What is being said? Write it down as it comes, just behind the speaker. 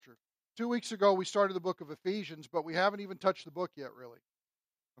2 weeks ago, we started the book of Ephesians, but we haven't even touched the book yet, really.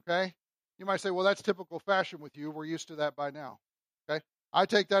 Okay? You might say, well, that's typical fashion with you. We're used to that by now. Okay? I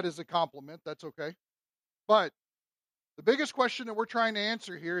take that as a compliment. That's okay. But the biggest question that we're trying to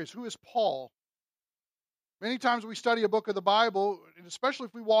answer here is, who is Paul? Many times we study a book of the Bible, and especially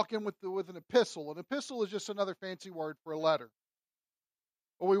if we walk in with an epistle. An epistle is just another fancy word for a letter.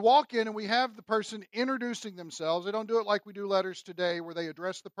 But we walk in and we have the person introducing themselves. They don't do it like we do letters today, where they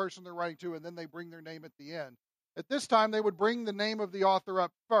address the person they're writing to and then they bring their name at the end. At this time, they would bring the name of the author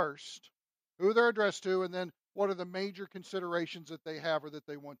up first, who they're addressed to, and then what are the major considerations that they have or that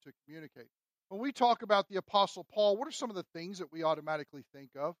they want to communicate. When we talk about the Apostle Paul, what are some of the things that we automatically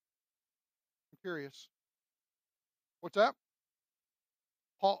think of? I'm curious. What's that?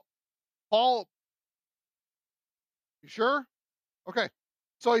 Paul, you sure? Okay.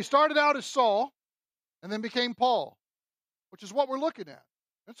 So he started out as Saul and then became Paul, which is what we're looking at.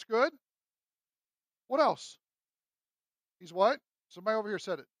 That's good. What else? He's what? Somebody over here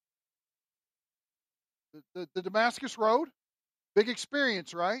said it. The Damascus Road, big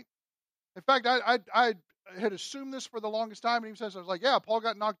experience, right? In fact, I had assumed this for the longest time, and he says, I was like, yeah, Paul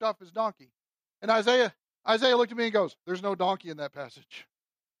got knocked off his donkey. And Isaiah looked at me and goes, there's no donkey in that passage.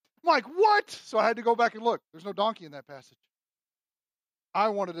 I'm like, what? So I had to go back and look. There's no donkey in that passage. I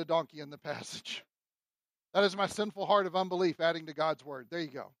wanted a donkey in the passage. That is my sinful heart of unbelief, adding to God's word. There you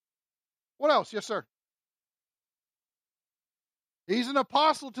go. What else? Yes, sir. He's an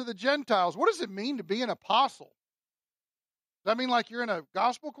apostle to the Gentiles. What does it mean to be an apostle? Does that mean like you're in a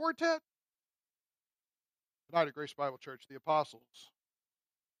gospel quartet? Tonight at Grace Bible Church, the apostles.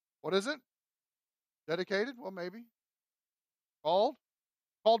 What is it? Dedicated? Well, maybe. Called?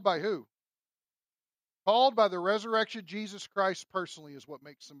 Called by who? Called by the resurrection Jesus Christ personally is what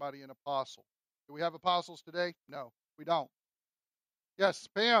makes somebody an apostle. Do we have apostles today? No, we don't. Yes,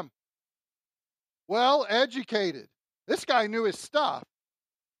 Pam. Well educated. This guy knew his stuff.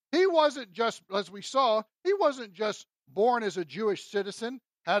 He wasn't just, as we saw, he wasn't just born as a Jewish citizen,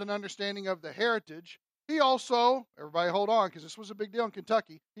 had an understanding of the heritage. He also, everybody hold on, because this was a big deal in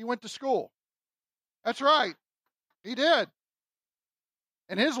Kentucky, he went to school. That's right. He did.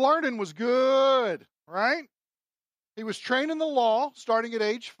 And his learning was good, right? He was trained in the law starting at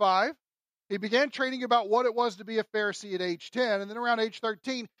age 5. He began training about what it was to be a Pharisee at age 10. And then around age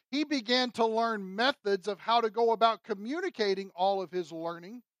 13, he began to learn methods of how to go about communicating all of his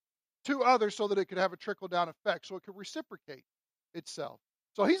learning to others so that it could have a trickle-down effect, so it could reciprocate itself.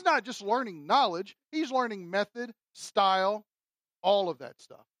 So he's not just learning knowledge, he's learning method, style, all of that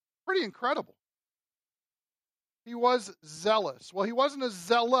stuff. Pretty incredible. He was zealous. Well, he wasn't a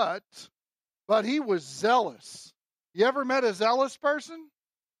zealot, but he was zealous. You ever met a zealous person?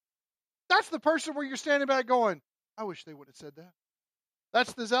 That's the person where you're standing back going, I wish they would have said that.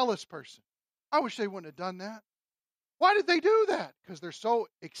 That's the zealous person. I wish they wouldn't have done that. Why did they do that? Because they're so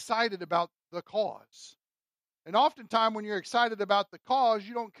excited about the cause. And oftentimes when you're excited about the cause,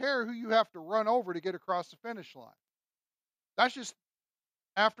 you don't care who you have to run over to get across the finish line. That's just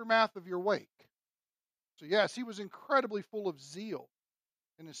aftermath of your wake. So yes, he was incredibly full of zeal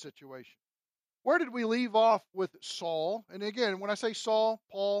in this situation. Where did we leave off with Saul? And again, when I say Saul,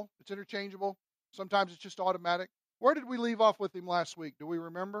 Paul, it's interchangeable. Sometimes it's just automatic. Where did we leave off with him last week? Do we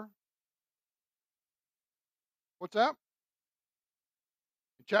remember? What's that?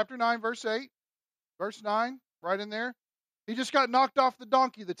 In chapter 9, verse 8. Verse 9, right in there. He just got knocked off the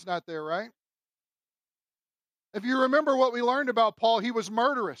donkey that's not there, right? If you remember what we learned about Paul, he was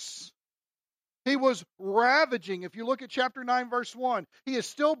murderous. He was ravaging. If you look at chapter 9, verse 1, he is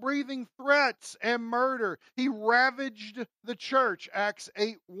still breathing threats and murder. He ravaged the church, Acts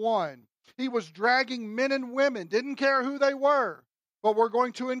 8:1. He was dragging men and women, didn't care who they were, but we're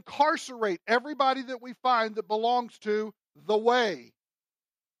going to incarcerate everybody that we find that belongs to the way.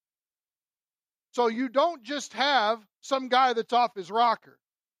 So you don't just have some guy that's off his rocker.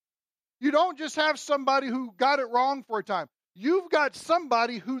 You don't just have somebody who got it wrong for a time. You've got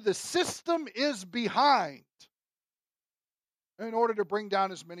somebody who the system is behind in order to bring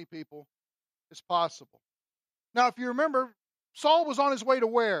down as many people as possible. Now, if you remember, Saul was on his way to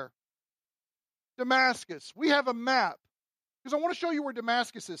where? Damascus. We have a map because I want to show you where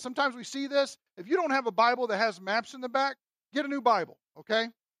Damascus is. Sometimes we see this. If you don't have a Bible that has maps in the back, get a new Bible, okay?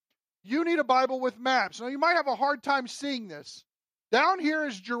 You need a Bible with maps. Now, you might have a hard time seeing this. Down here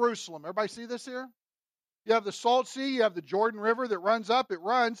is Jerusalem. Everybody see this here? You have the Salt Sea. You have the Jordan River that runs up. It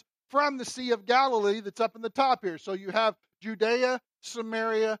runs from the Sea of Galilee that's up in the top here. So you have Judea,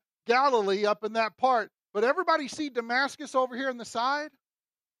 Samaria, Galilee up in that part. But everybody see Damascus over here on the side?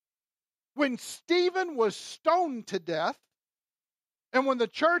 When Stephen was stoned to death, And when the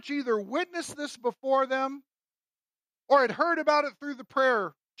church either witnessed this before them or had heard about it through the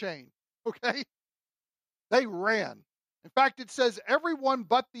prayer chain, okay, they ran. In fact, it says everyone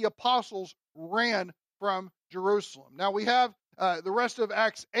but the apostles ran from Jerusalem. Now we have the rest of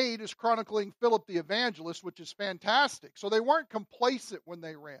Acts 8 is chronicling Philip the evangelist, which is fantastic. So they weren't complacent when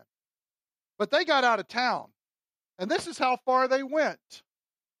they ran. But they got out of town. And this is how far they went.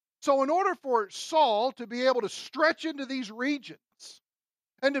 So in order for Saul to be able to stretch into these regions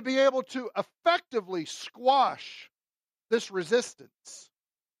and to be able to effectively squash this resistance,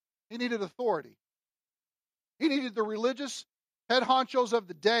 he needed authority. He needed the religious head honchos of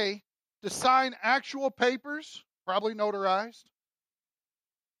the day to sign actual papers, probably notarized,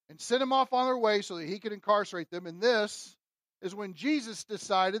 and send them off on their way so that he could incarcerate them. And this is when Jesus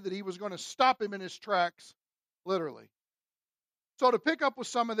decided that he was going to stop him in his tracks, literally. So to pick up with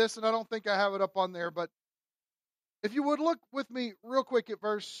some of this, and I don't think I have it up on there, but if you would look with me real quick at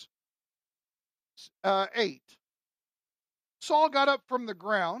verse 8. Saul got up from the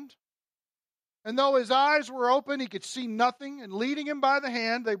ground, and though his eyes were open, he could see nothing, and leading him by the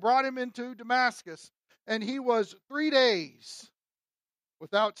hand, they brought him into Damascus. And he was 3 days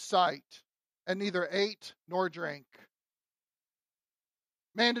without sight, and neither ate nor drank.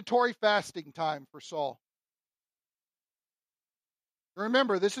 Mandatory fasting time for Saul.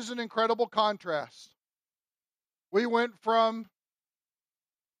 Remember, this is an incredible contrast. We went from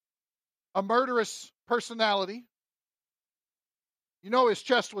a murderous personality. You know his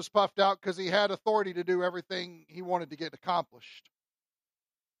chest was puffed out because he had authority to do everything he wanted to get accomplished.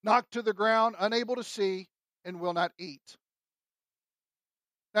 Knocked to the ground, unable to see, and will not eat.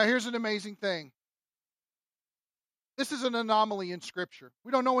 Now here's an amazing thing. This is an anomaly in Scripture.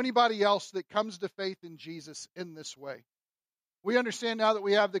 We don't know anybody else that comes to faith in Jesus in this way. We understand now that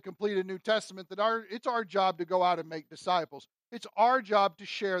we have the completed New Testament that it's our job to go out and make disciples. It's our job to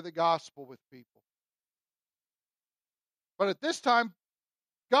share the gospel with people. But at this time,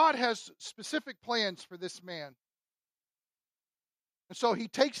 God has specific plans for this man. And so he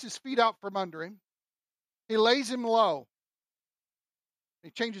takes his feet out from under him. He lays him low. He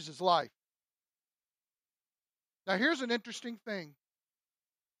changes his life. Now here's an interesting thing.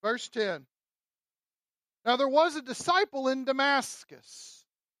 Verse 10. Now there was a disciple in Damascus.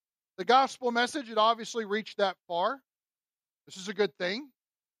 The gospel message had obviously reached that far. This is a good thing.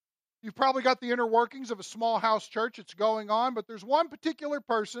 You've probably got the inner workings of a small house church that's going on, but there's one particular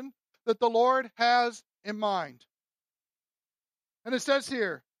person that the Lord has in mind. And it says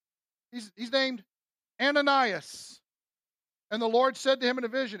here, he's named Ananias. And the Lord said to him in a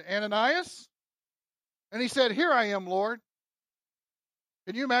vision, Ananias? And he said, Here I am, Lord.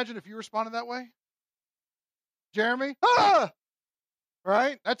 Can you imagine if you responded that way? Jeremy? Ah!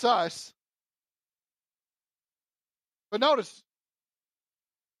 Right? That's us. But notice,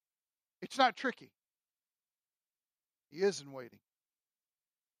 it's not tricky. He is in waiting.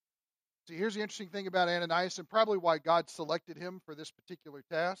 See, here's the interesting thing about Ananias, and probably why God selected him for this particular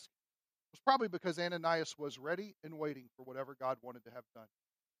task, was probably because Ananias was ready and waiting for whatever God wanted to have done.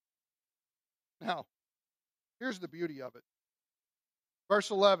 Now, here's the beauty of it.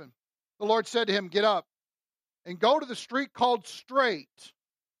 Verse 11, the Lord said to him, Get up and go to the street called Straight.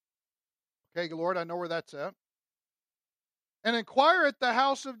 Okay, Lord, I know where that's at. And inquire at the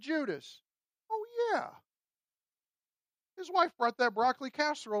house of Judas. Oh, yeah. His wife brought that broccoli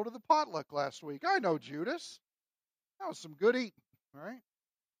casserole to the potluck last week. I know Judas. That was some good eating, all right?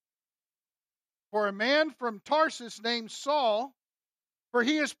 For a man from Tarsus named Saul, for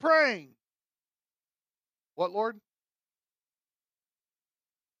he is praying. What, Lord?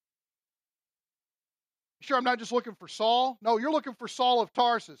 Sure, I'm not just looking for Saul? No, you're looking for Saul of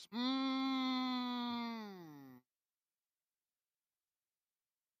Tarsus.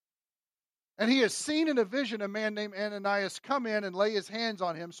 And he has seen in a vision a man named Ananias come in and lay his hands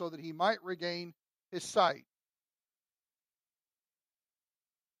on him so that he might regain his sight.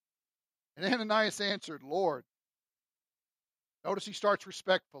 And Ananias answered, Lord. Notice he starts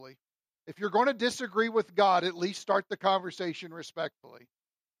respectfully. If you're going to disagree with God, at least start the conversation respectfully.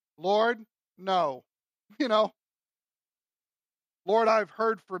 Lord, no. Lord, I've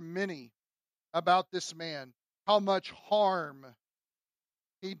heard from many about this man, how much harm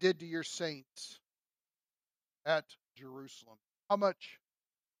he did to your saints at Jerusalem. How much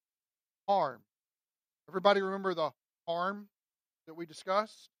harm? Everybody remember the harm that we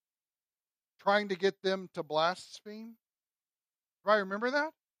discussed? Trying to get them to blaspheme? Everybody remember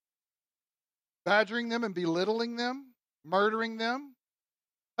that? Badgering them and belittling them, murdering them.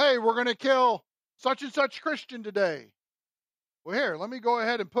 Hey, we're going to kill such and such Christian today. Well, here, let me go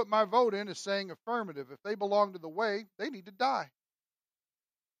ahead and put my vote in as saying affirmative. If they belong to the way, they need to die.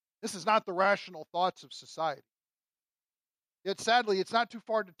 This is not the rational thoughts of society. Yet sadly, it's not too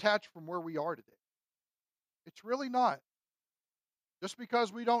far detached from where we are today. It's really not. Just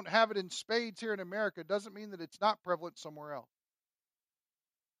because we don't have it in spades here in America doesn't mean that it's not prevalent somewhere else.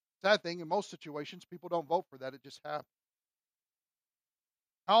 Sad thing, in most situations, people don't vote for that. It just happens.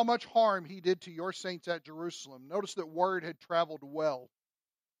 How much harm he did to your saints at Jerusalem. Notice that word had traveled well.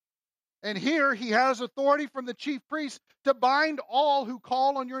 And here he has authority from the chief priest to bind all who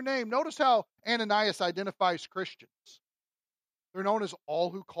call on your name. Notice how Ananias identifies Christians. They're known as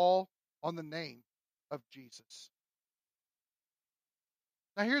all who call on the name of Jesus.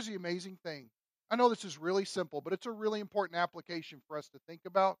 Now here's the amazing thing. I know this is really simple, but it's a really important application for us to think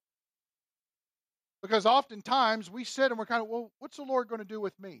about. Because oftentimes we sit and we're kind of, well, what's the Lord going to do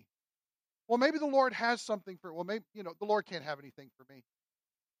with me? Well, maybe the Lord has something for, well, maybe, the Lord can't have anything for me.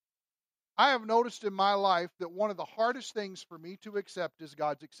 I have noticed in my life that one of the hardest things for me to accept is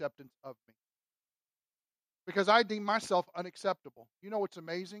God's acceptance of me. Because I deem myself unacceptable. You know what's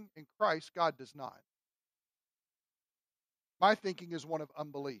amazing? In Christ, God does not. My thinking is one of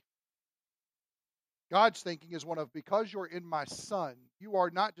unbelief. God's thinking is one of, because you're in my Son, you are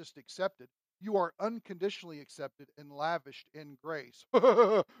not just accepted, you are unconditionally accepted and lavished in grace.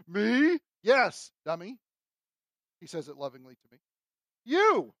 Me? Yes, dummy. He says it lovingly to me.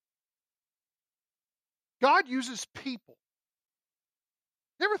 You. God uses people.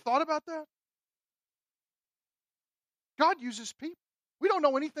 You ever thought about that? God uses people. We don't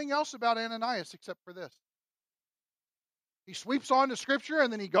know anything else about Ananias except for this. He sweeps on to Scripture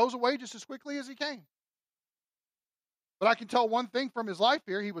and then he goes away just as quickly as he came. But I can tell one thing from his life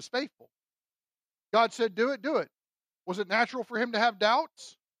here, he was faithful. God said, do it, do it. Was it natural for him to have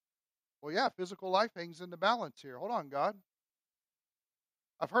doubts? Well, yeah, physical life hangs in the balance here. Hold on, God.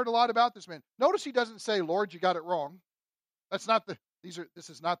 I've heard a lot about this man. Notice he doesn't say, Lord, you got it wrong. This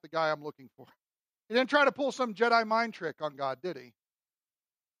is not the guy I'm looking for. He didn't try to pull some Jedi mind trick on God, did he?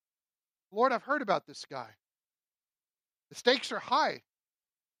 Lord, I've heard about this guy. The stakes are high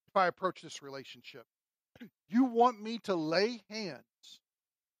if I approach this relationship. You want me to lay hands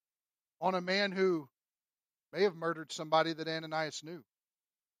on a man who may have murdered somebody that Ananias knew.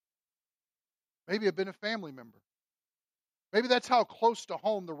 Maybe had been a family member. Maybe that's how close to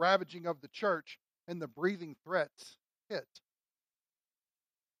home the ravaging of the church and the breathing threats hit.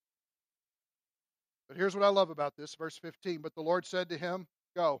 But here's what I love about this, verse 15. But the Lord said to him,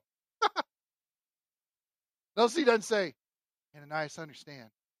 go. Notice he doesn't say, Ananias, understand.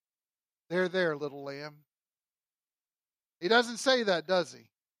 There, little lamb. He doesn't say that, does he?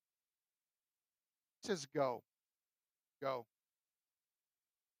 He says, go. Go.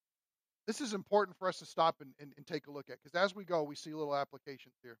 This is important for us to stop and take a look at, because as we go, we see little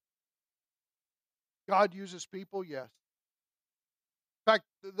applications here. God uses people, yes. In fact,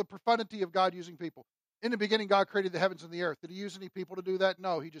 the profundity of God using people. In the beginning, God created the heavens and the earth. Did he use any people to do that?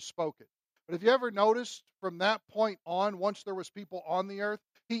 No, he just spoke it. But have you ever noticed from that point on, once there was people on the earth,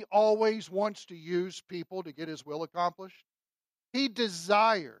 he always wants to use people to get his will accomplished? He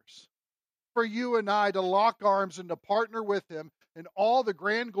desires for you and I to lock arms and to partner with him in all the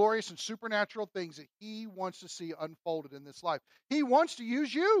grand, glorious, and supernatural things that he wants to see unfolded in this life. He wants to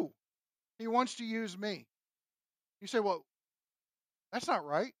use you. He wants to use me. You say, well, that's not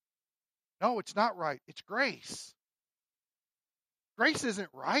right. No, it's not right. It's grace. Grace isn't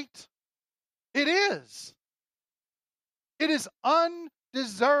right. It is. It is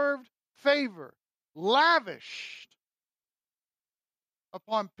undeserved favor, lavished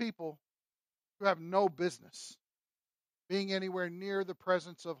upon people who have no business being anywhere near the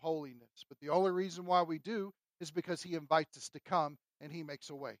presence of holiness. But the only reason why we do is because he invites us to come and he makes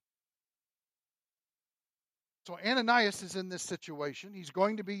a way. So Ananias is in this situation. He's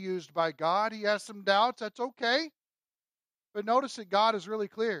going to be used by God. He has some doubts. That's okay. But notice that God is really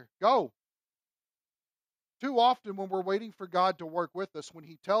clear. Go. Too often when we're waiting for God to work with us, when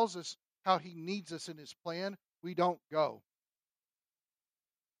he tells us how he needs us in his plan, we don't go.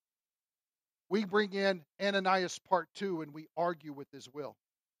 We bring in Ananias part 2 and we argue with his will.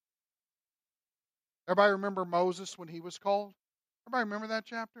 Everybody remember Moses when he was called? Everybody remember that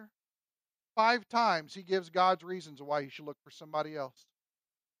chapter? 5 times he gives God's reasons why he should look for somebody else.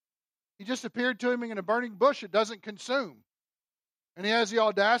 He just appeared to him in a burning bush it doesn't consume. And he has the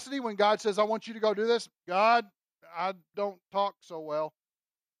audacity when God says, I want you to go do this. God, I don't talk so well.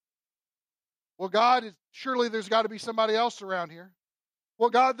 Well, God, surely there's got to be somebody else around here. Well,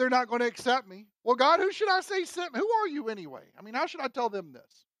 God, they're not going to accept me. Well, God, who should I say sent me? Who are you anyway? I mean, how should I tell them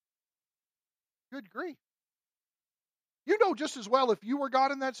this? Good grief. You know just as well if you were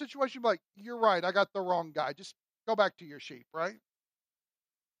God in that situation, you'd be like, you're right, I got the wrong guy. Just go back to your sheep, right?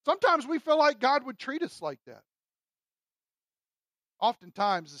 Sometimes we feel like God would treat us like that.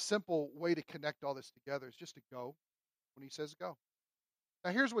 Oftentimes, the simple way to connect all this together is just to go when he says go.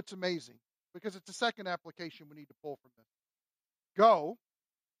 Now, here's what's amazing, because it's the second application we need to pull from this. Go,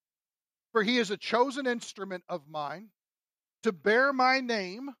 for he is a chosen instrument of mine to bear my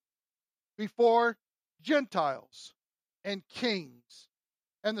name before Gentiles and kings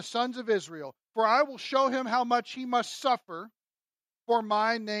and the sons of Israel. For I will show him how much he must suffer for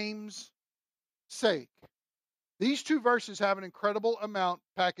my name's sake. These two verses have an incredible amount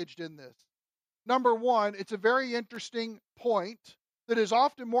packaged in this. Number one, it's a very interesting point that is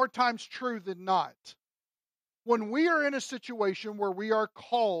often more times true than not. When we are in a situation where we are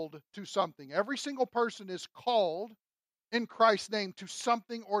called to something, every single person is called in Christ's name to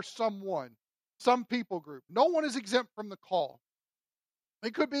something or someone, some people group. No one is exempt from the call.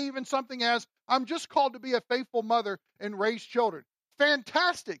 It could be even something as, I'm just called to be a faithful mother and raise children.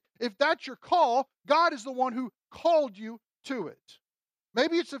 Fantastic. If that's your call, God is the one who called you to it.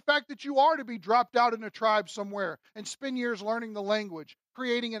 Maybe it's the fact that you are to be dropped out in a tribe somewhere and spend years learning the language,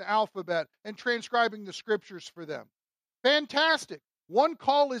 creating an alphabet, and transcribing the scriptures for them. Fantastic. One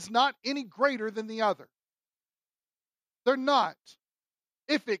call is not any greater than the other. They're not.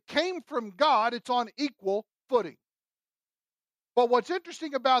 If it came from God, it's on equal footing. But what's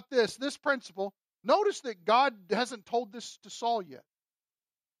interesting about this principle, notice that God hasn't told this to Saul yet.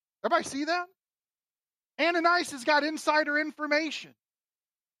 Everybody see that? Ananias has got insider information.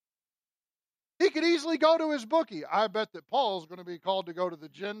 He could easily go to his bookie. I bet that Paul's going to be called to go to the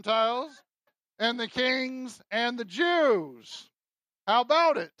Gentiles and the kings and the Jews. How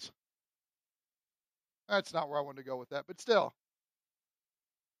about it? That's not where I wanted to go with that, but still.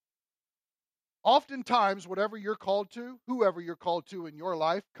 Oftentimes, whatever you're called to, whoever you're called to in your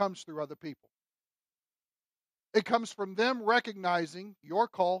life, comes through other people. It comes from them recognizing your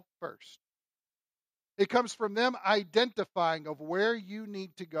call first. It comes from them identifying of where you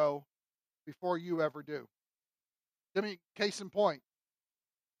need to go before you ever do. Give me case in point.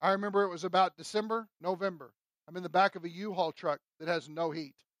 I remember it was about December, November. I'm in the back of a U-Haul truck that has no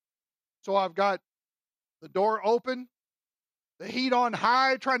heat. So I've got the door open, the heat on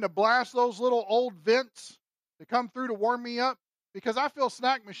high, trying to blast those little old vents to come through to warm me up, because I fill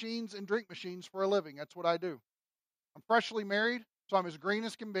snack machines and drink machines for a living. That's what I do. I'm freshly married, so I'm as green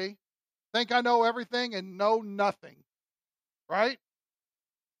as can be. Think I know everything and know nothing. Right?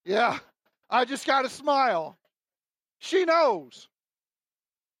 Yeah. I just got to smile. She knows.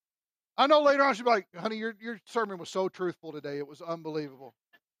 I know later on she'll be like, honey, your sermon was so truthful today. It was unbelievable.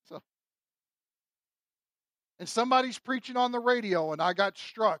 So, and somebody's preaching on the radio, and I got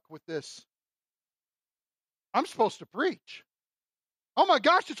struck with this. I'm supposed to preach. Oh my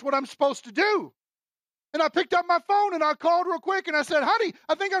gosh, it's what I'm supposed to do. And I picked up my phone and I called real quick and I said, honey,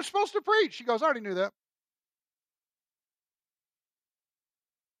 I think I'm supposed to preach. She goes, I already knew that.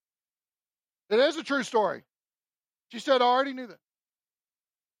 It is a true story. She said, I already knew that.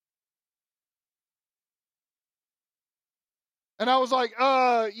 And I was like,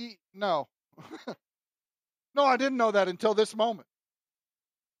 no. No, I didn't know that until this moment.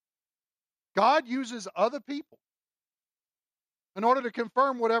 God uses other people in order to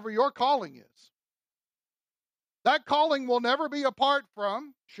confirm whatever your calling is. That calling will never be apart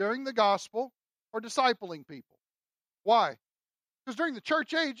from sharing the gospel or discipling people. Why? Because during the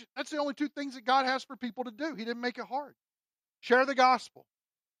church age, that's the only two things that God has for people to do. He didn't make it hard. Share the gospel.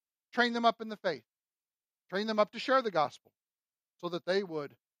 Train them up in the faith. Train them up to share the gospel so that they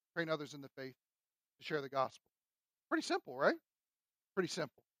would train others in the faith to share the gospel. Pretty simple, right? Pretty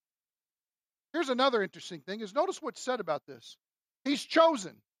simple. Here's another interesting thing is notice what's said about this. He's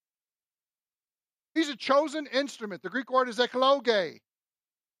chosen. He's a chosen instrument. The Greek word is ekloge. That's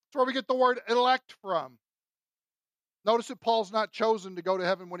where we get the word elect from. Notice that Paul's not chosen to go to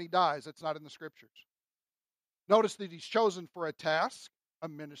heaven when he dies. That's not in the scriptures. Notice that he's chosen for a task, a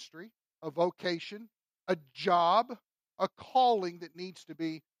ministry, a vocation, a job, a calling that needs to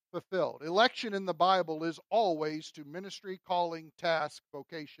be fulfilled. Election in the Bible is always to ministry, calling, task,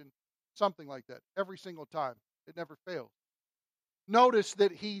 vocation, something like that. Every single time. It never fails. Notice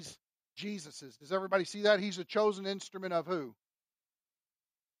that he's Jesus's. Does everybody see that? He's a chosen instrument of who?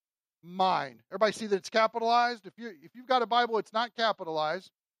 Mine. Everybody see that it's capitalized? If you've got a Bible it's not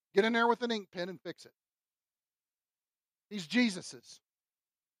capitalized, get in there with an ink pen and fix it. He's Jesus's.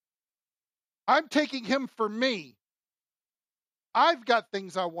 I'm taking him for me. I've got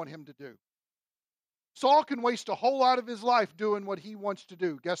things I want him to do. Saul can waste a whole lot of his life doing what he wants to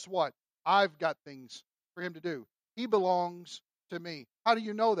do. Guess what? I've got things for him to do. He belongs to me. How do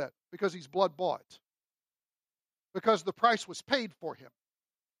you know that? Because he's blood bought. Because the price was paid for him.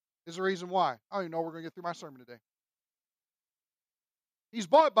 is the reason why. I don't even know we're going to get through my sermon today. He's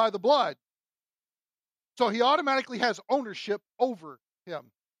bought by the blood. So he automatically has ownership over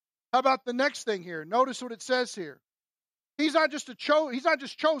him. How about the next thing here? Notice what it says here. He's not just chosen,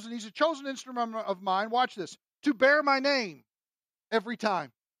 he's a chosen instrument of mine. Watch this. To bear my name every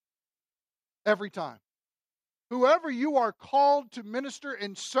time. Every time. Whoever you are called to minister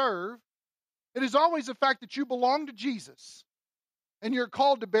and serve, it is always the fact that you belong to Jesus and you're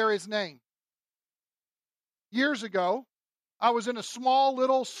called to bear his name. Years ago, I was in a small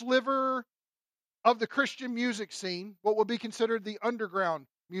little sliver of the Christian music scene, what would be considered the underground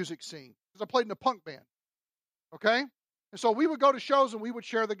music scene, because I played in a punk band. Okay? And so we would go to shows and we would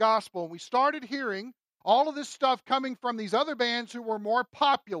share the gospel. And we started hearing all of this stuff coming from these other bands who were more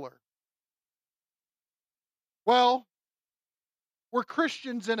popular. Well, we're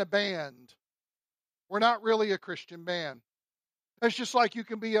Christians in a band. We're not really a Christian band. It's just like you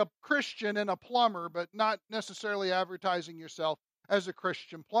can be a Christian and a plumber, but not necessarily advertising yourself as a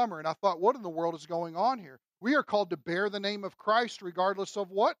Christian plumber. And I thought, what in the world is going on here? We are called to bear the name of Christ regardless of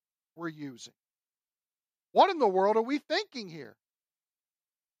what we're using. What in the world are we thinking here?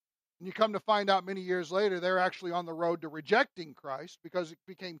 And you come to find out many years later, they're actually on the road to rejecting Christ because it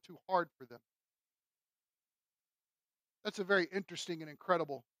became too hard for them. That's a very interesting and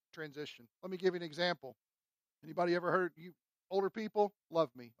incredible transition. Let me give you an example. Anybody ever heard, you older people, love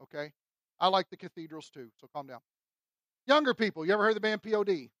me, okay? I like the cathedrals too, so calm down. Younger people, you ever heard the band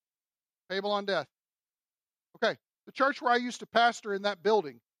POD? Fable on Death. Okay, the church where I used to pastor in that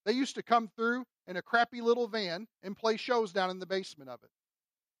building, they used to come through in a crappy little van and play shows down in the basement of it.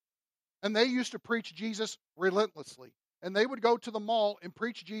 And they used to preach Jesus relentlessly. And they would go to the mall and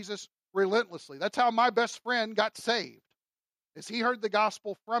preach Jesus relentlessly. That's how my best friend got saved, is he heard the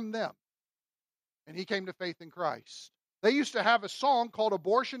gospel from them. And he came to faith in Christ. They used to have a song called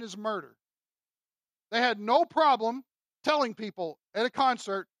Abortion is Murder. They had no problem telling people at a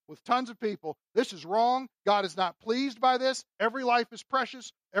concert with tons of people, this is wrong. God is not pleased by this. Every life is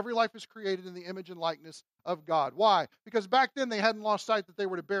precious. Every life is created in the image and likeness of God. Why? Because back then they hadn't lost sight that they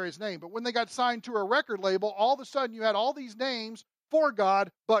were to bear his name. But when they got signed to a record label, all of a sudden you had all these names for God,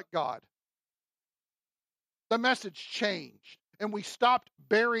 but God. The message changed, and we stopped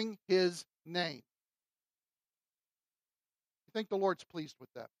bearing his name. You think the Lord's pleased with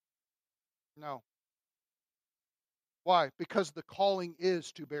that? No. Why? Because the calling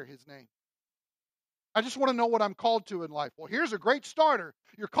is to bear his name. I just want to know what I'm called to in life. Well, here's a great starter.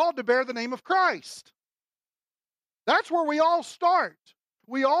 You're called to bear the name of Christ. That's where we all start.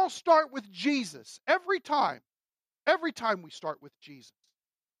 We all start with Jesus. Every time. Every time we start with Jesus.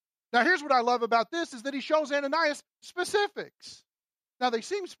 Now, here's what I love about this is that he shows Ananias specifics. Now, they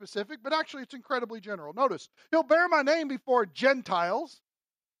seem specific, but actually it's incredibly general. Notice, he'll bear my name before Gentiles.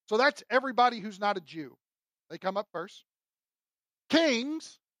 So that's everybody who's not a Jew. They come up first.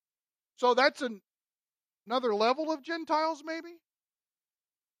 Kings. So that's another level of Gentiles, maybe.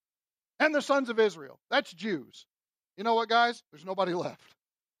 And the sons of Israel. That's Jews. You know what, guys? There's nobody left.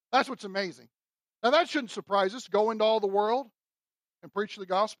 That's what's amazing. Now, that shouldn't surprise us. Go into all the world and preach the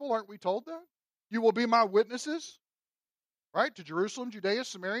gospel. Aren't we told that? You will be my witnesses, right? To Jerusalem, Judea,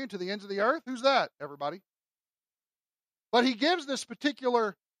 Samaria, and to the ends of the earth. Who's that? Everybody. But he gives this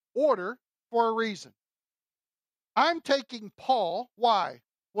particular order for a reason. I'm taking Paul. Why?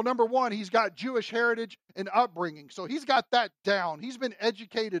 Well, number one, he's got Jewish heritage and upbringing. So he's got that down. He's been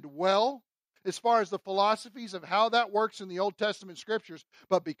educated well as far as the philosophies of how that works in the Old Testament scriptures.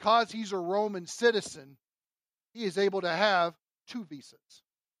 But because he's a Roman citizen, he is able to have 2 visas.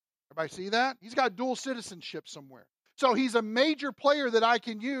 Everybody see that? He's got dual citizenship somewhere. So he's a major player that I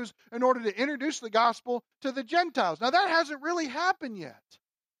can use in order to introduce the gospel to the Gentiles. Now, that hasn't really happened yet.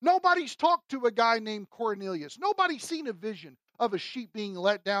 Nobody's talked to a guy named Cornelius. Nobody's seen a vision of a sheep being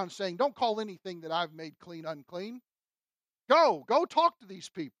let down saying, don't call anything that I've made clean unclean. Go talk to these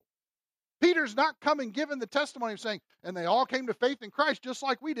people. Peter's not coming giving the testimony of saying, and they all came to faith in Christ just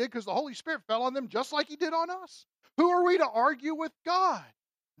like we did because the Holy Spirit fell on them just like he did on us. Who are we to argue with God?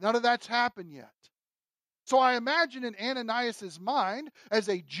 None of that's happened yet. So I imagine in Ananias' mind, as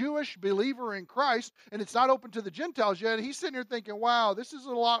a Jewish believer in Christ, and it's not open to the Gentiles yet, he's sitting here thinking, wow, this is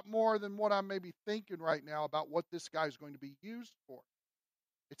a lot more than what I'm maybe thinking right now about what this guy's going to be used for.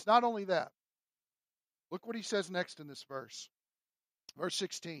 It's not only that. Look what he says next in this verse. Verse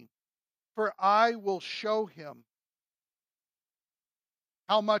 16. For I will show him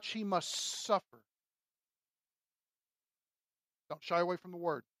how much he must suffer. Don't shy away from the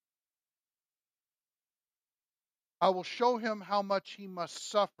word. I will show him how much he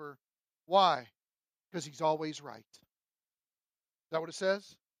must suffer. Why? Because he's always right. Is that what it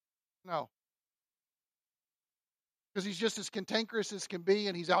says? No. Because he's just as cantankerous as can be,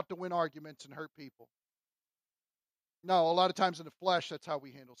 and he's out to win arguments and hurt people. No, a lot of times in the flesh, that's how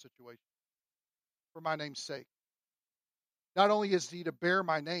we handle situations. For my name's sake. Not only is he to bear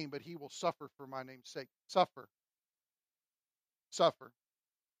my name, but he will suffer for my name's sake. Suffer. Suffer.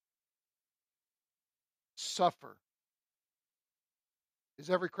 Suffer. Is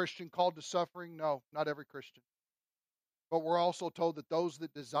every Christian called to suffering? No, not every Christian. But we're also told that those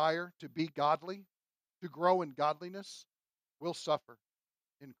that desire to be godly, to grow in godliness, will suffer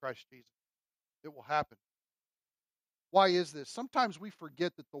in Christ Jesus. It will happen. Why is this? Sometimes we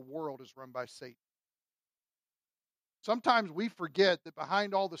forget that the world is run by Satan. Sometimes we forget that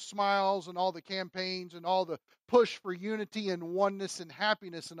behind all the smiles and all the campaigns and all the push for unity and oneness and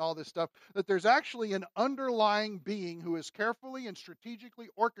happiness and all this stuff, that there's actually an underlying being who has carefully and strategically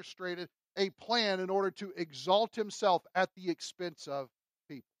orchestrated a plan in order to exalt himself at the expense of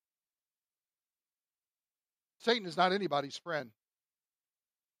people. Satan is not anybody's friend.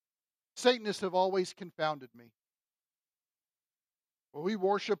 Satanists have always confounded me. Well, we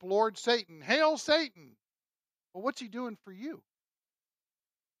worship Lord Satan. Hail Satan! Well, what's he doing for you?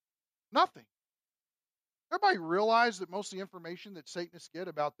 Nothing. Everybody realize that most of the information that Satanists get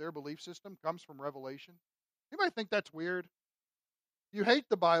about their belief system comes from Revelation? Anybody think that's weird? You hate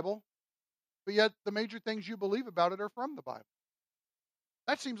the Bible, but yet the major things you believe about it are from the Bible.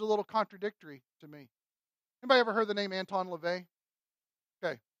 That seems a little contradictory to me. Anybody ever heard the name Anton LaVey?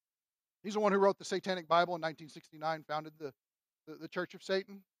 Okay. He's the one who wrote the Satanic Bible in 1969, founded the Church of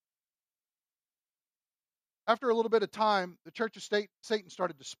Satan. After a little bit of time, the Church of Satan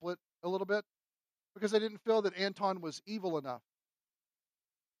started to split a little bit because they didn't feel that Anton was evil enough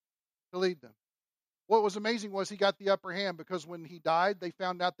to lead them. What was amazing was he got the upper hand because when he died, they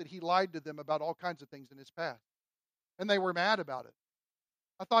found out that he lied to them about all kinds of things in his past. And they were mad about it.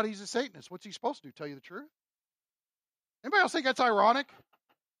 I thought he's a Satanist. What's he supposed to do? Tell you the truth? Anybody else think that's ironic?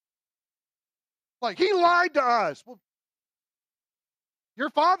 Like, he lied to us. Well,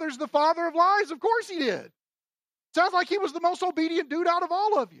 your father's the father of lies. Of course he did. Sounds like he was the most obedient dude out of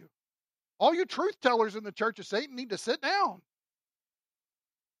all of you. All you truth tellers in the Church of Satan need to sit down.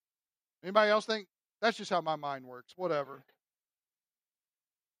 Anybody else think? That's just how my mind works. Whatever.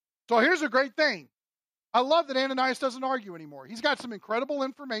 So here's a great thing. I love that Ananias doesn't argue anymore. He's got some incredible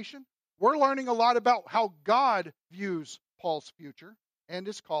information. We're learning a lot about how God views Paul's future and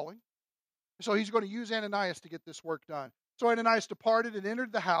his calling. So he's going to use Ananias to get this work done. So Ananias departed and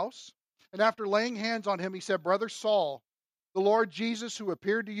entered the house. And after laying hands on him, he said, Brother Saul, the Lord Jesus who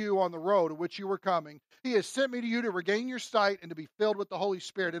appeared to you on the road to which you were coming, he has sent me to you to regain your sight and to be filled with the Holy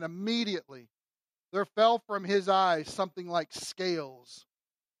Spirit. And immediately there fell from his eyes something like scales.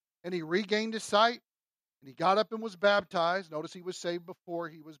 And he regained his sight, and he got up and was baptized. Notice he was saved before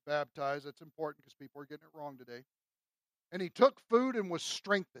he was baptized. That's important because people are getting it wrong today. And he took food and was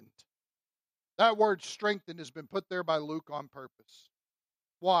strengthened. That word strengthened has been put there by Luke on purpose.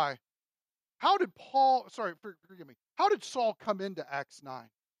 Why? How did forgive me, how did Saul come into Acts 9?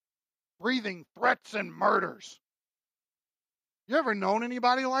 Breathing threats and murders. You ever known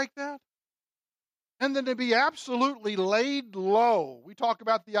anybody like that? And then to be absolutely laid low. We talk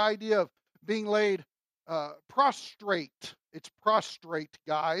about the idea of being laid prostrate. It's prostrate,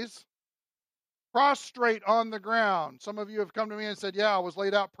 guys. Prostrate on the ground. Some of you have come to me and said, yeah, I was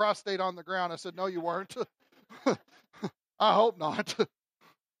laid out prostrate on the ground. I said, no, you weren't. I hope not.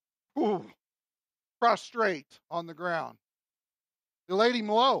 Ooh. Prostrate on the ground. They laid him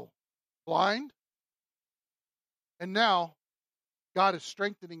low, blind. And now God is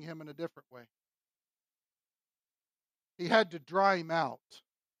strengthening him in a different way. He had to dry him out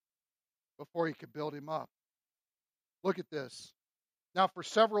before he could build him up. Look at this. Now, for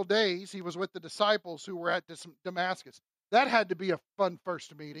several days, he was with the disciples who were at Damascus. That had to be a fun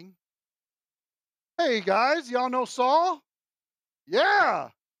first meeting. Hey, guys, y'all know Saul? Yeah.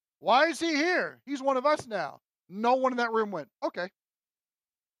 Why is he here? He's one of us now. No one in that room went, okay.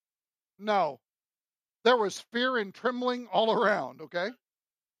 No. There was fear and trembling all around, okay?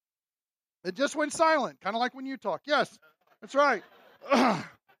 It just went silent, kind of like when you talk. Yes, that's right.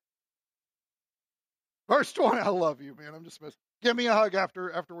 Verse 20, I love you, man. I'm just messing. Give me a hug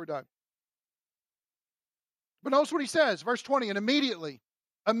after we're done. But notice what he says, verse 20, and immediately,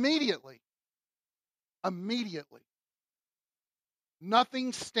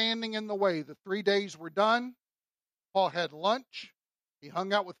 nothing standing in the way. The 3 days were done. Paul had lunch. He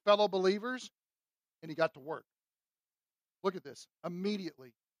hung out with fellow believers, and he got to work. Look at this.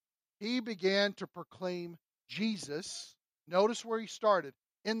 Immediately, he began to proclaim Jesus. Notice where he started,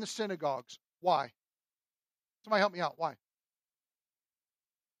 in the synagogues. Why? Somebody help me out. Why?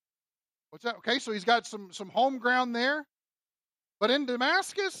 What's that? Okay, so he's got some home ground there. But in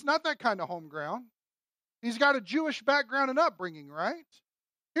Damascus, not that kind of home ground. He's got a Jewish background and upbringing, right?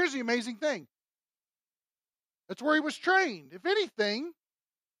 Here's the amazing thing. That's where he was trained. If anything,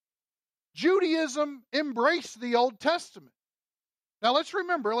 Judaism embraced the Old Testament. Now let's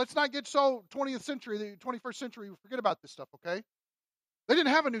remember, let's not get so 20th century, the 21st century, we forget about this stuff, okay? They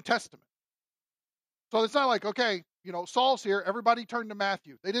didn't have a New Testament. So it's not like, okay, Saul's here, everybody turn to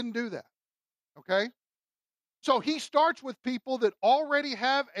Matthew. They didn't do that, okay? So he starts with people that already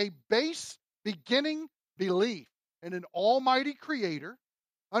have a base beginning belief in an almighty creator,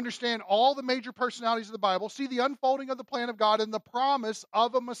 understand all the major personalities of the Bible, see the unfolding of the plan of God and the promise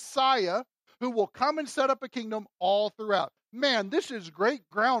of a Messiah who will come and set up a kingdom all throughout. Man, this is great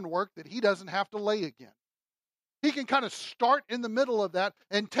groundwork that he doesn't have to lay again. He can kind of start in the middle of that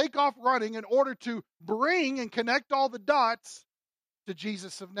and take off running in order to bring and connect all the dots to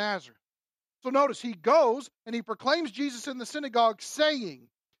Jesus of Nazareth. So notice, he goes and he proclaims Jesus in the synagogue saying,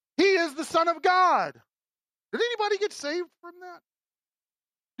 he is the Son of God. Did anybody get saved from that?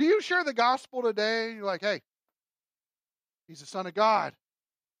 Do you share the gospel today? You're like, hey, he's the Son of God.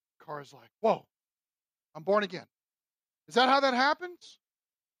 Car's like, whoa, I'm born again. Is that how that happens?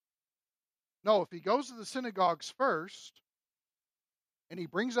 No, if he goes to the synagogues first and he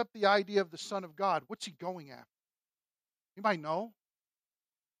brings up the idea of the Son of God, what's he going after? Anybody know?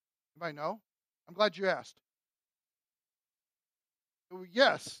 Anybody know? I'm glad you asked.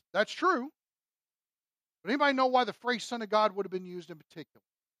 Yes, that's true. But anybody know why the phrase Son of God would have been used in particular?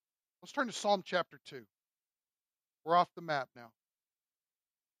 Let's turn to Psalm chapter 2. We're off the map now.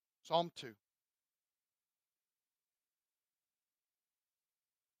 Psalm 2.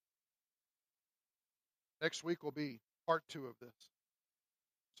 Next week will be part 2 of this.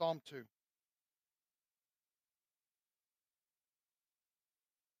 Psalm 2. Let's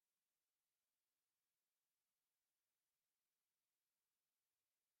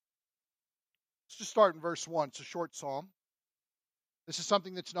just start in verse 1. It's a short psalm. This is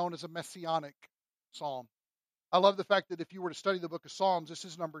something that's known as a messianic psalm. I love the fact that if you were to study the book of Psalms, this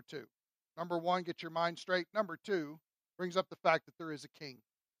is number 2. Number 1, get your mind straight. Number 2, brings up the fact that there is a king.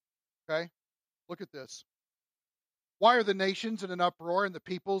 Okay? Look at this. Why are the nations in an uproar and the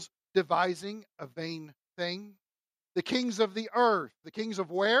peoples devising a vain thing? The kings of the earth. The kings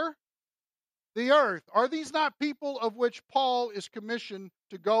of where? The earth. Are these not people of which Paul is commissioned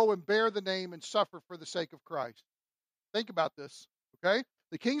to go and bear the name and suffer for the sake of Christ? Think about this, okay?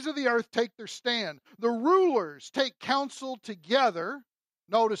 The kings of the earth take their stand. The rulers take counsel together.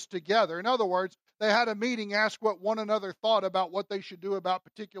 Notice together. In other words, they had a meeting, asked what one another thought about what they should do about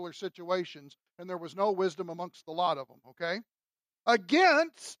particular situations, and there was no wisdom amongst the lot of them, okay?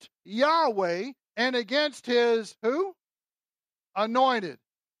 Against Yahweh and against his, who? Anointed.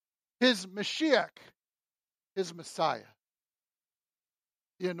 His Mashiach, his Messiah.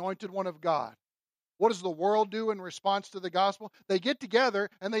 The anointed one of God. What does the world do in response to the gospel? They get together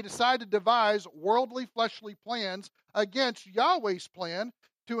and they decide to devise worldly, fleshly plans against Yahweh's plan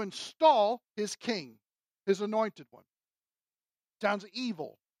to install his king, his anointed one. Sounds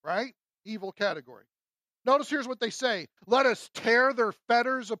evil, right? Evil category. Notice here's what they say. Let us tear their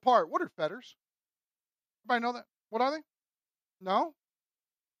fetters apart. What are fetters? Everybody know that? What are they? No?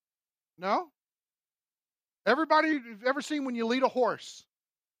 No? Everybody ever seen when you lead a horse?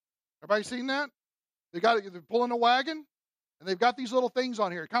 Everybody seen that? They're pulling a wagon, and they've got these little things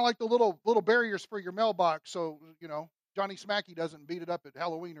on here, kind of like the little barriers for your mailbox, so Johnny Smacky doesn't beat it up at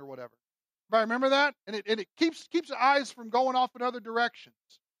Halloween or whatever. Everybody remember that? And it keeps the eyes from going off in other directions.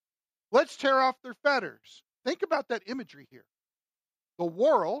 Let's tear off their fetters. Think about that imagery here. The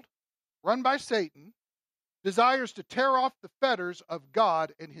world, run by Satan, desires to tear off the fetters of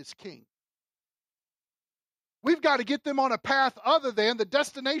God and his king. We've got to get them on a path other than the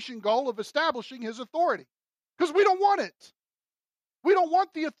destination goal of establishing his authority. Because we don't want it. We don't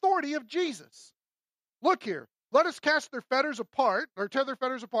want the authority of Jesus. Look here. Let us cast their fetters apart, or tear their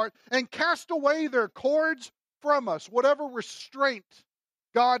fetters apart, and cast away their cords from us. Whatever restraint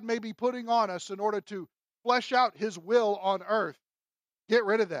God may be putting on us in order to flesh out his will on earth. Get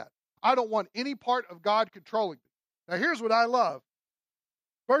rid of that. I don't want any part of God controlling me. Now here's what I love.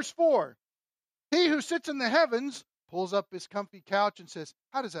 Verse 4. He who sits in the heavens pulls up his comfy couch and says,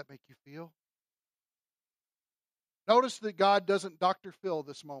 how does that make you feel? Notice that God doesn't Dr. Phil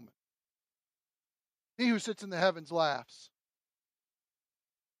this moment. He who sits in the heavens laughs.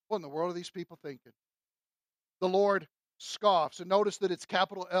 What in the world are these people thinking? The Lord scoffs. And notice that it's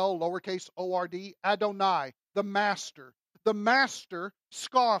capital L, lowercase O-R-D, Adonai, the master. The master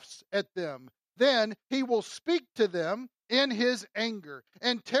scoffs at them. Then he will speak to them in his anger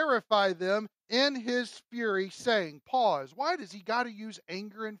and terrify them in his fury, saying, pause. Why does he got to use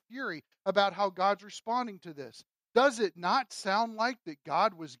anger and fury about how God's responding to this? Does it not sound like that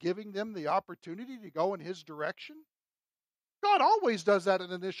God was giving them the opportunity to go in his direction? God always does that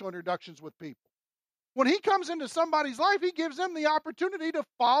in initial introductions with people. When he comes into somebody's life, he gives them the opportunity to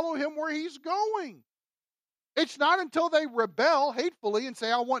follow him where he's going. It's not until they rebel hatefully and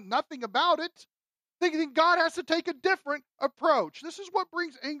say, I want nothing about it, thinking God has to take a different approach. This is what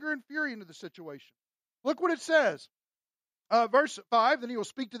brings anger and fury into the situation. Look what it says. Verse 5, then he will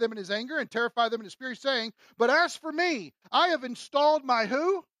speak to them in his anger and terrify them in his fury, saying, but as for me, I have installed my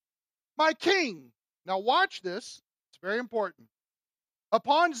who? My king. Now watch this. It's very important.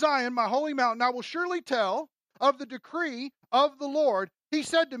 Upon Zion, my holy mountain, I will surely tell of the decree of the Lord. He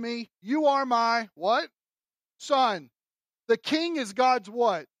said to me, you are my what? Son. The king is God's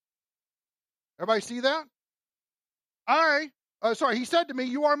what? Everybody see that? He said to me,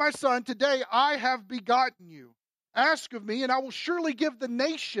 you are my son. Today I have begotten you. Ask of me, and I will surely give the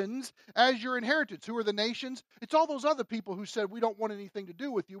nations as your inheritance. Who are the nations? It's all those other people who said, we don't want anything to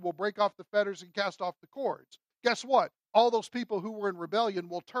do with you. We'll break off the fetters and cast off the cords. Guess what? All those people who were in rebellion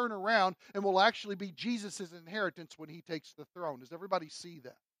will turn around and will actually be Jesus' inheritance when he takes the throne. Does everybody see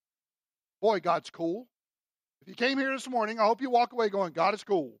that? Boy, God's cool. If you came here this morning, I hope you walk away going, God is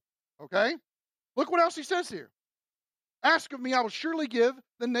cool. Okay? Look what else he says here. Ask of me, I will surely give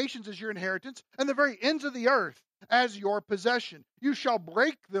the nations as your inheritance, and the very ends of the earth as your possession. You shall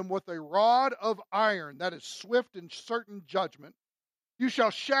break them with a rod of iron, that is swift and certain judgment. You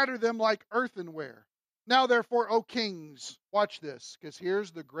shall shatter them like earthenware. Now therefore, O kings, watch this, because here's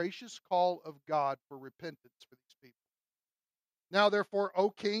the gracious call of God for repentance for these people. Now therefore,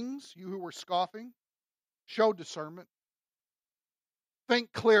 O kings, you who were scoffing, show discernment.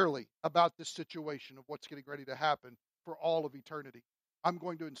 Think clearly about this situation of what's getting ready to happen for all of eternity. I'm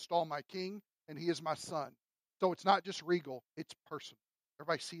going to install my king, and he is my son. So it's not just regal, it's personal.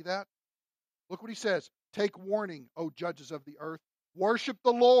 Everybody see that? Look what he says. Take warning, O judges of the earth. Worship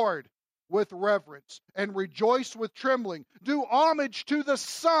the Lord with reverence and rejoice with trembling. Do homage to the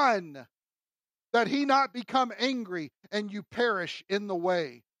Son, that he not become angry and you perish in the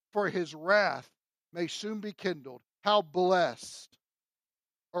way, for his wrath may soon be kindled. How blessed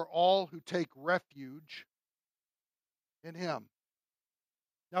are all who take refuge in him.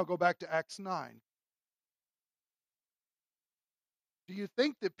 Now go back to Acts 9. Do you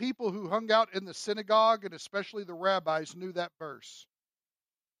think that people who hung out in the synagogue, and especially the rabbis, knew that verse?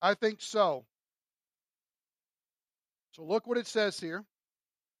 I think so. So look what it says here.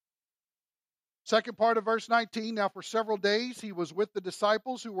 Second part of verse 19. Now for several days he was with the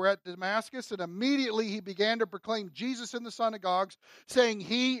disciples who were at Damascus, and immediately he began to proclaim Jesus in the synagogues, saying,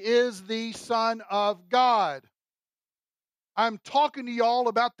 he is the Son of God. I'm talking to y'all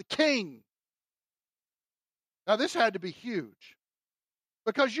about the King. Now this had to be huge.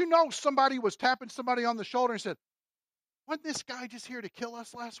 Because you know somebody was tapping somebody on the shoulder and said, wasn't this guy just here to kill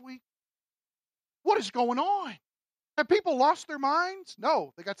us last week? What is going on? Have people lost their minds?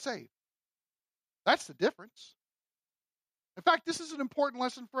 No, they got saved. That's the difference. In fact, this is an important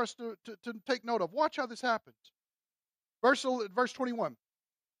lesson for us to take note of. Watch how this happens. Verse 21.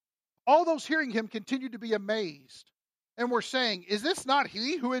 All those hearing him continued to be amazed and were saying, is this not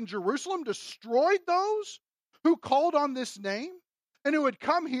he who in Jerusalem destroyed those who called on this name and who had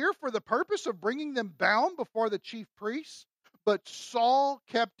come here for the purpose of bringing them bound before the chief priests? But Saul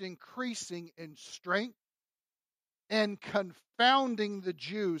kept increasing in strength and confounding the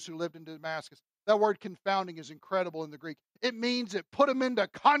Jews who lived in Damascus. That word confounding is incredible in the Greek. It means it put them into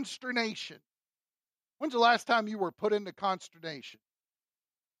consternation. When's the last time you were put into consternation?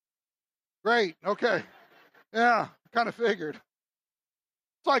 Great. Okay. Yeah, kind of figured.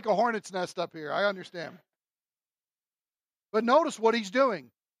 It's like a hornet's nest up here. I understand. But notice what he's doing.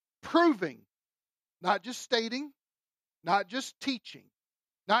 Proving. Not just stating. Not just teaching.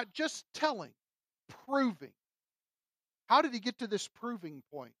 Not just telling. Proving. How did he get to this proving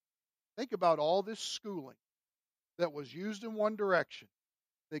point? Think about all this schooling that was used in one direction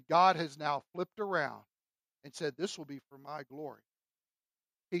that God has now flipped around and said, this will be for my glory.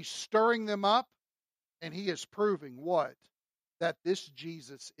 He's stirring them up, and he is proving what? That this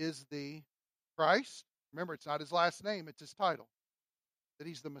Jesus is the Christ. Remember, it's not his last name, it's his title. That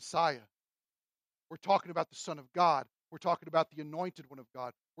he's the Messiah. We're talking about the Son of God. We're talking about the anointed one of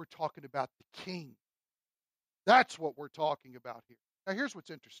God. We're talking about the King. That's what we're talking about here. Now, here's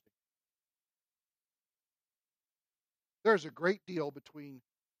what's interesting. There's a great deal between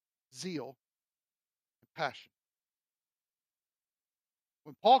zeal and passion.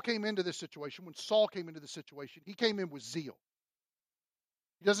 When Paul came into this situation, when Saul came into the situation, he came in with zeal.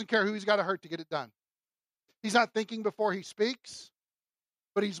 He doesn't care who he's got to hurt to get it done. He's not thinking before he speaks,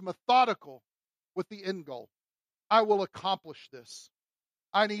 but he's methodical with the end goal. I will accomplish this.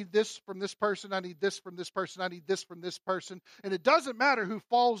 I need this from this person. I need this from this person. I need this from this person. And it doesn't matter who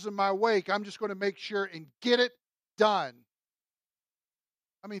falls in my wake. I'm just going to make sure and get it done.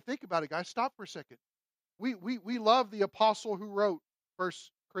 I mean, think about it, guys. Stop for a second. We love the apostle who wrote 1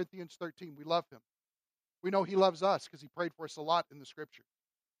 Corinthians 13. We love him. We know he loves us because he prayed for us a lot in the scripture.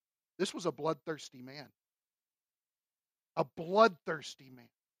 This was a bloodthirsty man. A bloodthirsty man.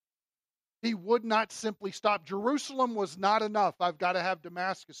 He would not simply stop. Jerusalem was not enough. I've got to have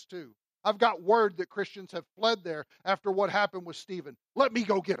Damascus too. I've got word that Christians have fled there after what happened with Stephen. Let me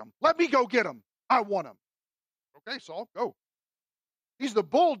go get him. Let me go get him. I want him. Okay, Saul, go. He's the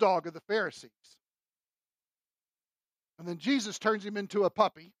bulldog of the Pharisees. And then Jesus turns him into a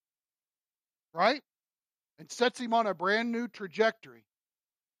puppy, right? And sets him on a brand new trajectory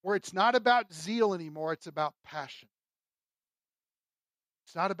where it's not about zeal anymore, it's about passion.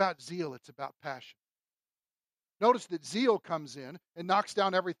 It's not about zeal, it's about passion. Notice that zeal comes in and knocks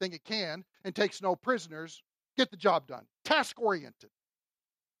down everything it can and takes no prisoners. Get the job done. Task-oriented.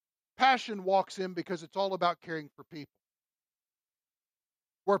 Passion walks in because it's all about caring for people.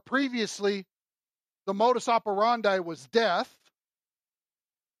 Where previously the modus operandi was death,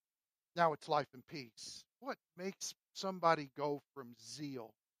 now it's life and peace. What makes somebody go from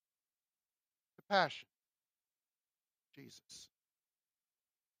zeal to passion? Jesus.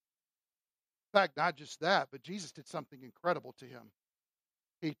 In fact, not just that, but Jesus did something incredible to him.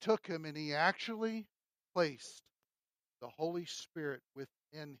 He took him and he actually placed the Holy Spirit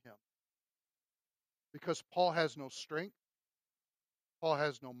within him. Because Paul has no strength, Paul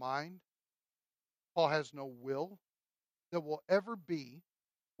has no mind, Paul has no will that will ever be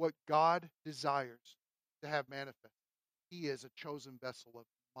what God desires to have manifest. He is a chosen vessel of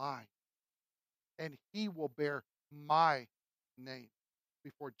mine, and he will bear my name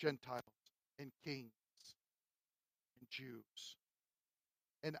before Gentiles and kings and Jews.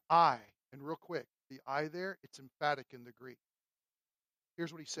 And I, and real quick, the I there, it's emphatic in the Greek.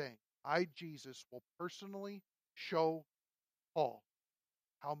 Here's what he's saying. I, Jesus, will personally show Paul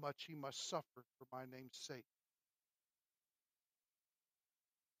how much he must suffer for my name's sake.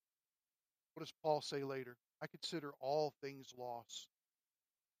 What does Paul say later? I consider all things lost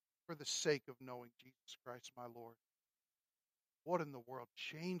for the sake of knowing Jesus Christ, my Lord. What in the world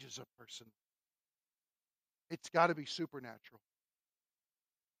changes a person? It's got to be supernatural.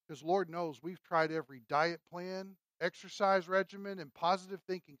 Because Lord knows we've tried every diet plan, exercise regimen, and positive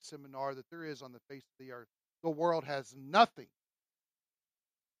thinking seminar that there is on the face of the earth. The world has nothing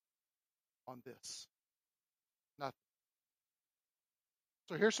on this. Nothing.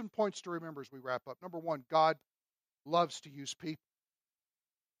 So here's some points to remember as we wrap up. Number one, God loves to use people.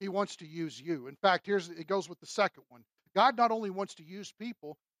 He wants to use you. In fact, it goes with the second one. God not only wants to use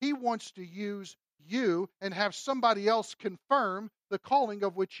people, he wants to use you and have somebody else confirm the calling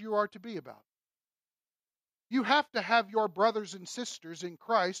of which you are to be about. You have to have your brothers and sisters in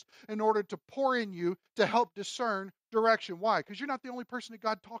Christ in order to pour in you to help discern direction. Why? Because you're not the only person that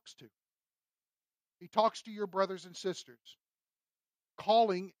God talks to. He talks to your brothers and sisters.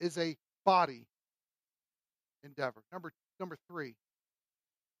 Calling is a body endeavor. Number three,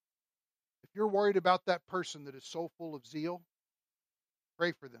 if you're worried about that person that is so full of zeal,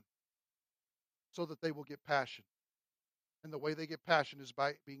 pray for them so that they will get passion. And the way they get passion is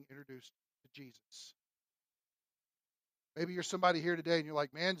by being introduced to Jesus. Maybe you're somebody here today and you're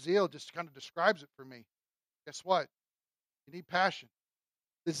like, man, zeal just kind of describes it for me. Guess what? You need passion.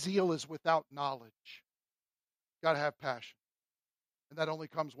 The zeal is without knowledge. You've got to have passion. And that only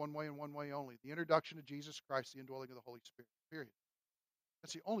comes one way and one way only. The introduction of Jesus Christ, the indwelling of the Holy Spirit. Period.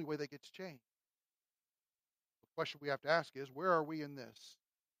 That's the only way that gets changed. The question we have to ask is, where are we in this?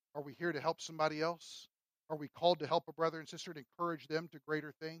 Are we here to help somebody else? Are we called to help a brother and sister to encourage them to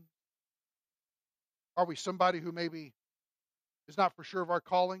greater things? Are we somebody who maybe is not for sure of our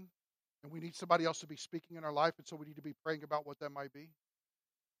calling and we need somebody else to be speaking in our life, and so we need to be praying about what that might be?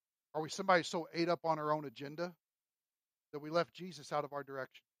 Are we somebody so ate up on our own agenda that we left Jesus out of our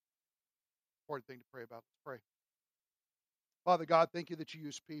direction? Important thing to pray about. Let's pray. Father God, thank you that you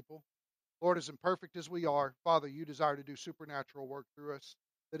use people. Lord, as imperfect as we are, Father, you desire to do supernatural work through us,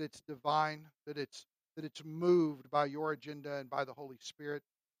 that it's divine, that it's moved by your agenda and by the Holy Spirit.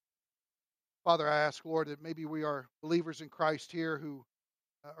 Father, I ask, Lord, that maybe we are believers in Christ here who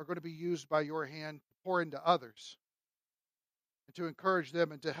are going to be used by your hand to pour into others and to encourage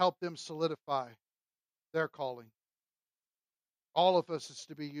them and to help them solidify their calling. All of us is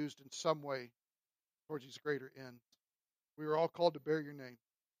to be used in some way towards these greater ends. We are all called to bear your name.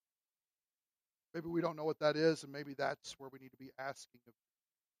 Maybe we don't know what that is, and maybe that's where we need to be asking of you.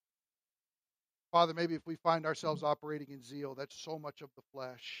 Father, maybe if we find ourselves operating in zeal, that's so much of the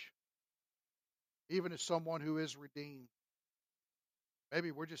flesh. Even as someone who is redeemed,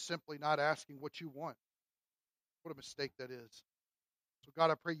 maybe we're just simply not asking what you want. What a mistake that is. So,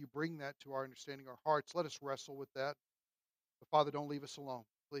 God, I pray you bring that to our understanding, our hearts. Let us wrestle with that. But, Father, don't leave us alone,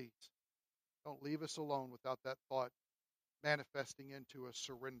 please. Don't leave us alone without that thought manifesting into a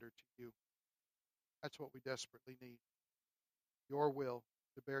surrender to you. That's what we desperately need. Your will,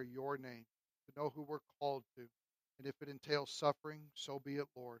 to bear your name, to know who we're called to. And if it entails suffering, so be it,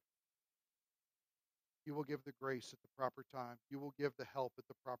 Lord. You will give the grace at the proper time. You will give the help at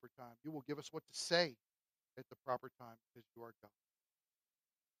the proper time. You will give us what to say at the proper time because you are God.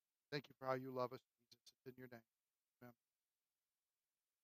 Thank you for how you love us, Jesus. It's in your name. Amen.